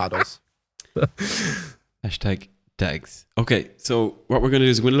was paddles. Hashtag Dags. Okay, so what we're going to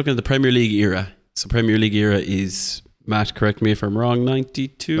do is we're going to look at the Premier League era. So Premier League era is, Matt, correct me if I'm wrong,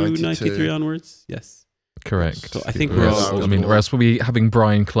 92, 93 onwards? Yes. Correct. So I think we're all... or else we'll be having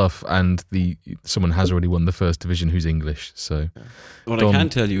Brian Clough and someone has already won the first division who's English. So what I can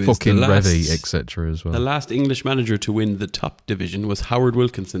tell you is fucking Revy, etc. as well. The last English manager to win the top division was Howard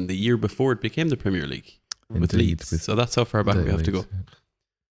Wilkinson the year before it became the Premier League with Leeds. So that's how far back we have to go.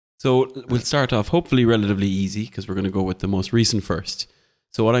 So we'll start off hopefully relatively easy because we're going to go with the most recent first.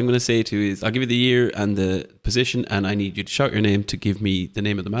 So what I'm going to say to you is I'll give you the year and the position and I need you to shout your name to give me the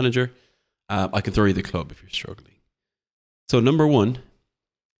name of the manager. I can throw you the club if you're struggling. So number 1,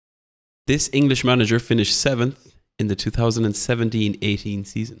 this English manager finished 7th in the 2017-18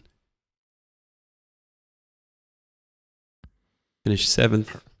 season. Finished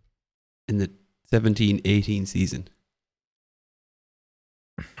 7th in the 17-18 season.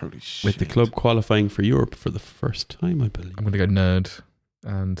 Holy shit. With the club qualifying for Europe for the first time, I believe. I'm going to go Nerd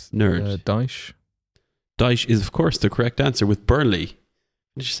and Dyche. Dyche is, of course, the correct answer with Burnley.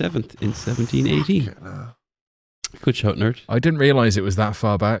 Finished 7th in 17-18. Good shout, Nerd. I didn't realise it was that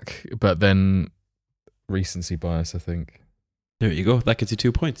far back, but then recency bias, I think. There you go. That gets you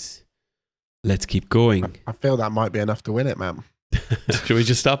 2 points. Let's keep going. I feel that might be enough to win it, man. Should we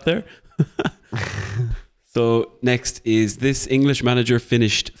just stop there? So next is this English manager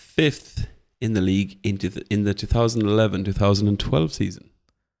finished 5th in the league in the 2011-2012 season.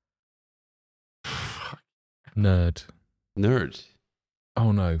 Nerd.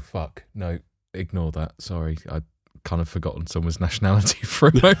 Oh no, fuck. No, ignore that. Sorry. I'd kind of forgotten someone's nationality for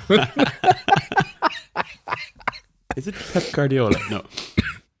a moment. Is it Pep Guardiola? No.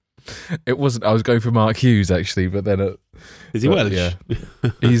 It wasn't. I was going for Mark Hughes actually, but then is he Welsh? Yeah.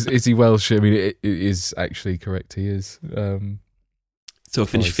 Is he Welsh? I mean, it is actually correct. He is. So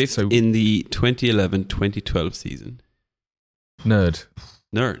finished 5th in the 2011-2012 season. Nerd.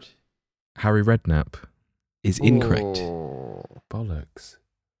 Harry Redknapp is incorrect. Oh. Bollocks.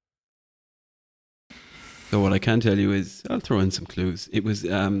 So what I can tell you is, I'll throw in some clues. It was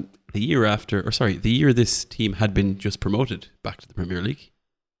the year this team had been just promoted back to the Premier League.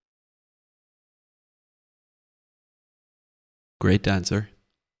 Great dancer.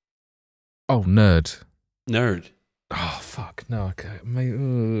 Oh, Nerd. Oh, fuck. No, okay.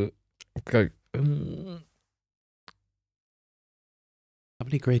 Okay. How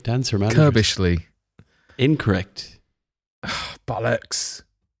many great dancer managers? Kirbishley. Incorrect. Bollocks.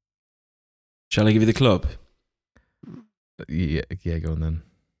 Shall I give you the club? Yeah, go on then.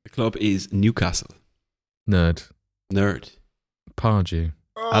 The club is Newcastle. Nerd. Alan Pardew.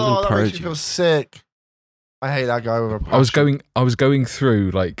 That makes me feel sick. I hate that guy with a passion. I was going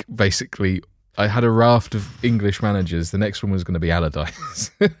through, like, basically, I had a raft of English managers. The next one was going to be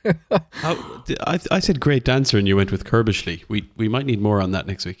Allardyce. I said great dancer and you went with Kirbishley. We might need more on that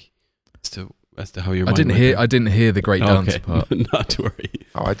next week as to how your mind I didn't hear the great dancer part. Not to worry.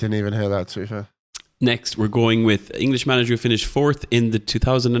 Oh, I didn't even hear that, to be fair. Next, we're going with English manager who finished 4th in the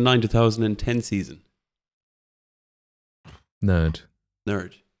 2009-2010 season. Nerd.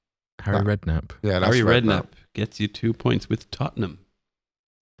 Harry Redknapp. Yeah, that's Harry Redknapp gets you 2 points with Tottenham.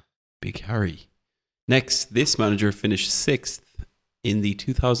 Big Harry. Next, this manager finished 6th in the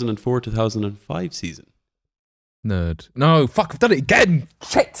 2004-2005 season. Nerd. No, fuck, I've done it again.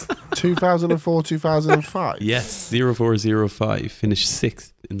 Shit. 2004, 2005. Yes, 0405 finished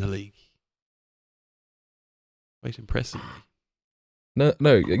 6th in the league. Quite impressively. No,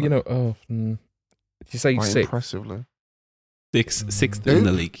 you know, did you say Quite 6? impressively. Sixth in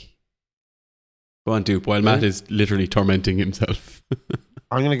the league. Go on, Dupe, while Matt is literally tormenting himself.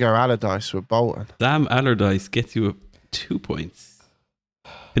 I'm going to go Allardyce with Bolton. Damn, Allardyce gets you 2 points.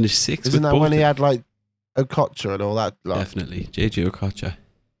 Finished 6th Isn't with that when Bolton. he had like Okocha and all that? Like, Definitely. JJ Okocha.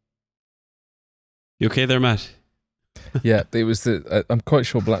 You okay there, Matt? Yeah, it was I'm quite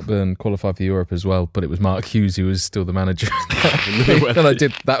sure Blackburn qualified for Europe as well, but it was Mark Hughes who was still the manager. And I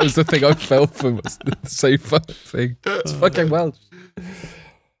did. That was the thing I fell for. Was the same fucking thing. It's fucking Welsh.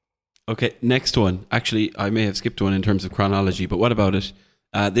 Okay, next one. Actually, I may have skipped one in terms of chronology, but what about it?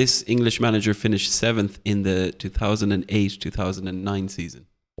 This English manager finished 7th in the 2008-2009 season.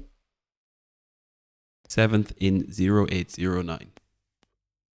 7th in 0809.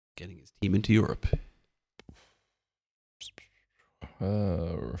 Getting his team into Europe.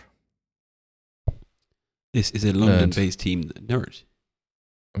 This is a London-based team. Nerd.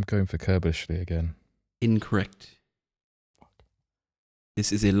 I'm going for Kerbishley again. Incorrect.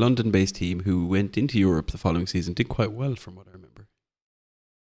 This is a London-based team who went into Europe the following season. Did quite well from what I remember.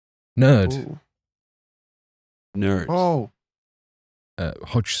 Nerd. Ooh. Nerd. Oh,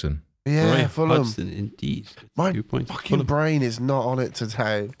 Hodgson. yeah, Roy Fulham. Hodgson, indeed. That's My 2 points. fucking Fulham. brain is not on it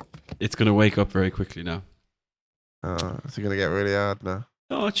today. It's going to wake up very quickly now. It's going to get really hard now.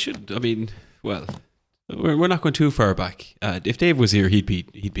 No, it shouldn't. I mean, well, we're not going too far back. If Dave was here, he'd be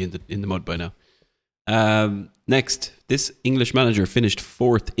in the mud by now. Next, this English manager finished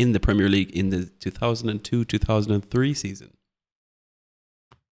 4th in the Premier League in the 2002-2003 season.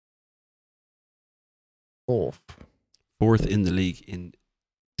 Fourth. 4th in the league in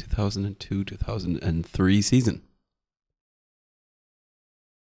 2002-2003 season.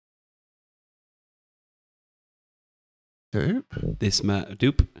 Dupe.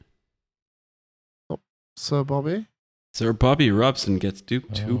 Dupe. Sir Bobby. Sir Bobby Robson gets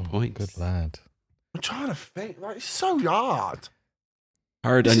Dupe 2 points. Good lad. I'm trying to think. Like, it's so hard.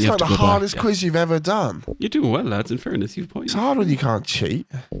 Hard, This and is you like have the to go hardest back. quiz you've ever done. You're doing well, lads. In fairness, you've points. It's hard when you can't cheat.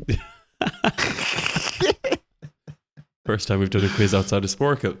 First time we've done a quiz outside of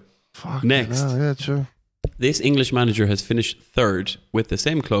Sporkle. Fuck. Next. Yeah, true. This English manager has finished 3rd with the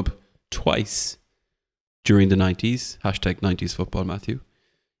same club twice during the 90s. Hashtag 90s football, Matthew.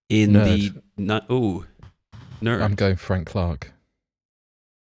 In Nerd. Nerd. I'm going Frank Clark.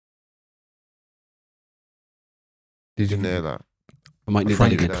 Did you Didn't hear that. I might need that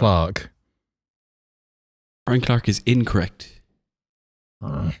Frank again. Clark? Frank Clark is incorrect.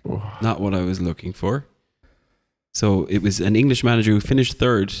 Oh. Not what I was looking for. So it was an English manager who finished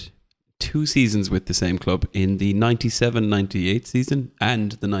 3rd 2 seasons with the same club in the 97-98 season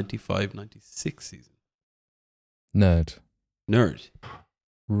and the 95-96 season. Nerd. Nerd.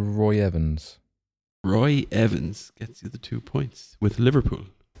 Roy Evans. Roy Evans gets you the 2 points with Liverpool.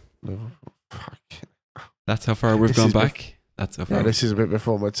 No. Fuck. That's how far we've This gone is back. That's how far. Yeah, this is a bit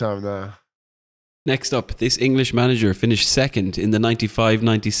before my time there. Next up, this English manager finished 2nd in the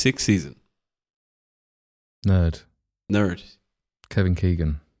 95-96 season. Nerd. Nerd. Kevin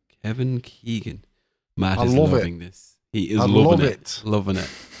Keegan. Kevin Keegan. Matt I is love loving this. He is I loving love it. it. Loving it.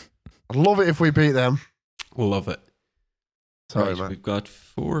 I'd love it if we beat them. Love it. Sorry, Right, man. we've got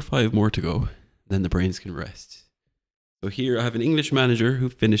 4 or 5 more to go. Then the brains can rest. So here I have an English manager who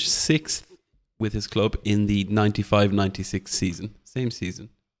finished 6th with his club in the 95-96 season. Same season.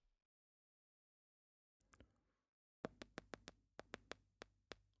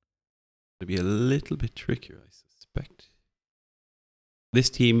 It'll be a little bit trickier, I suspect. This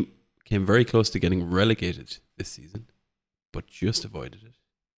team came very close to getting relegated this season, but just avoided it.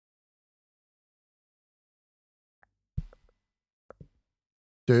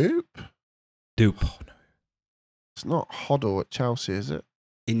 Dupe? Dupe. Oh, no. It's not Hoddle at Chelsea, is it?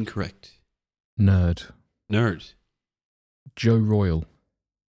 Incorrect. Nerd. Nerd. Joe Royal.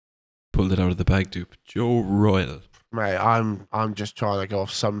 Pulled it out of the bag, Dupe. Joe Royal. Mate, I'm just trying to go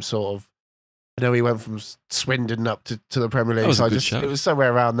off some sort of. I know he went from Swindon up to the Premier League, was a so good shout. it was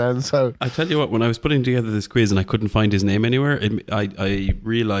somewhere around then. So I tell you what, when I was putting together this quiz and I couldn't find his name anywhere, I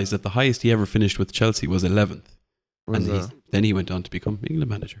realised that the highest he ever finished with Chelsea was 11th. was, And then he went on to become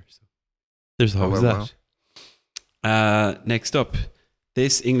England manager. So there's always well. that. Next up,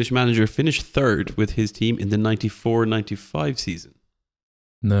 this English manager finished 3rd with his team in the 94-95 season.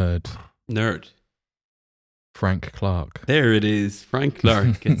 Nerd. Frank Clark. There it is. Frank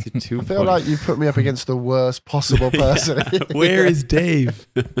Clark gets you 2 I points. feel like you've put me up against the worst possible person. Where is Dave?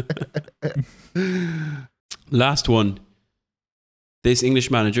 Last one. This English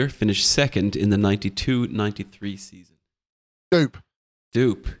manager finished second in the 92-93 season. Dupe.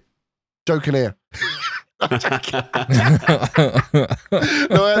 Joe Kinnear. No,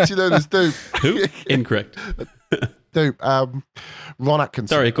 I actually know this. Dupe. Who? Incorrect. Dupe. Ron Atkinson.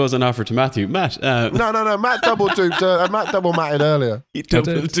 Sorry, it goes on offer to Matthew. Matt. No. Matt double duped. Matt double matted earlier. He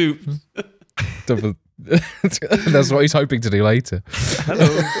double duped. Double. That's what he's hoping to do later. Hello.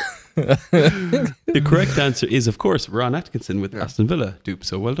 The correct answer is, of course, Ron Atkinson with Aston Villa dupe.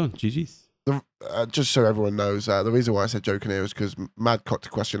 So well done. GG's. Just so everyone knows, the reason why I said Joe Kinnear is because Mad cocked a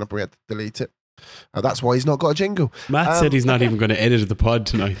question up and we had to delete it. That's why he's not got a jingle. Matt said he's not even going to edit the pod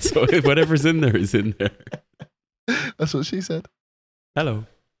tonight. So whatever's in there is in there. That's what she said. Hello.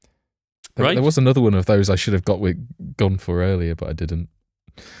 Right. There was another one of those I should have gone for earlier, but I didn't.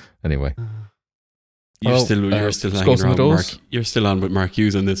 Anyway. You're still hanging around Mark. You're still on with Mark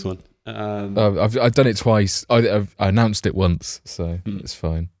Hughes on this one. I've done it twice. I announced it once, so it's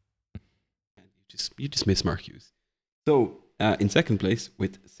fine. You just miss Mark Hughes. So in second place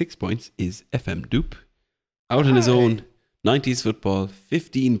with 6 points is FM Dupe. Out on his own, 90s football,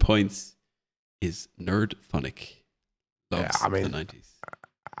 15 points is Nerd Phonic. Loves the 90s.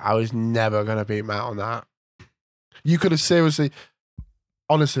 I was never going to beat Matt on that. You could have seriously...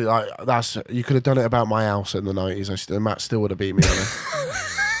 Honestly, you could have done it about my house in the 90s. Matt still would have beat me on it.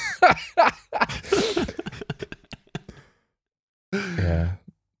 Yeah.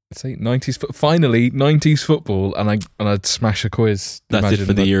 See, 90s. Finally, 90s football, and I'd smash a quiz. That's it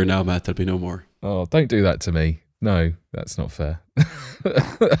for the year now, Matt. There'll be no more. Oh, don't do that to me. No, that's not fair.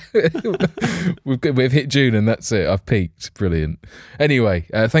 We've hit June and that's it. I've peaked. Brilliant. Anyway,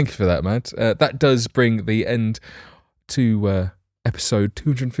 thank you for that, Matt. That does bring the end to episode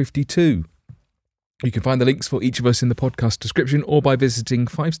 252. You can find the links for each of us in the podcast description or by visiting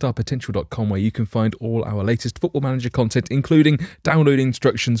 5starpotential.com, where you can find all our latest Football Manager content, including downloading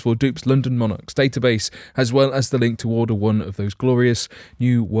instructions for Dupe's London Monarchs database, as well as the link to order one of those glorious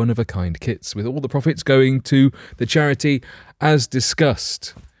new one-of-a-kind kits, with all the profits going to the charity as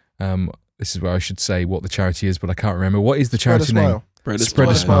discussed. This is where I should say what the charity is, but I can't remember. What is the charity name? Spread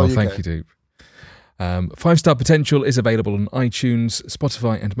a Smile. Thank you, Dupe. 5-Star Potential is available on iTunes,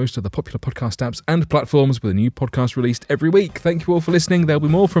 Spotify, and most other popular podcast apps and platforms, with a new podcast released every week. Thank you all for listening. There'll be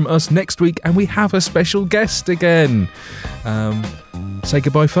more from us next week, and we have a special guest again. Say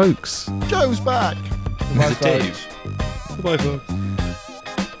goodbye, folks. Joe's back. Goodbye, Dave. Goodbye, folks.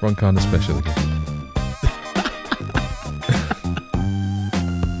 Ron kind of special again.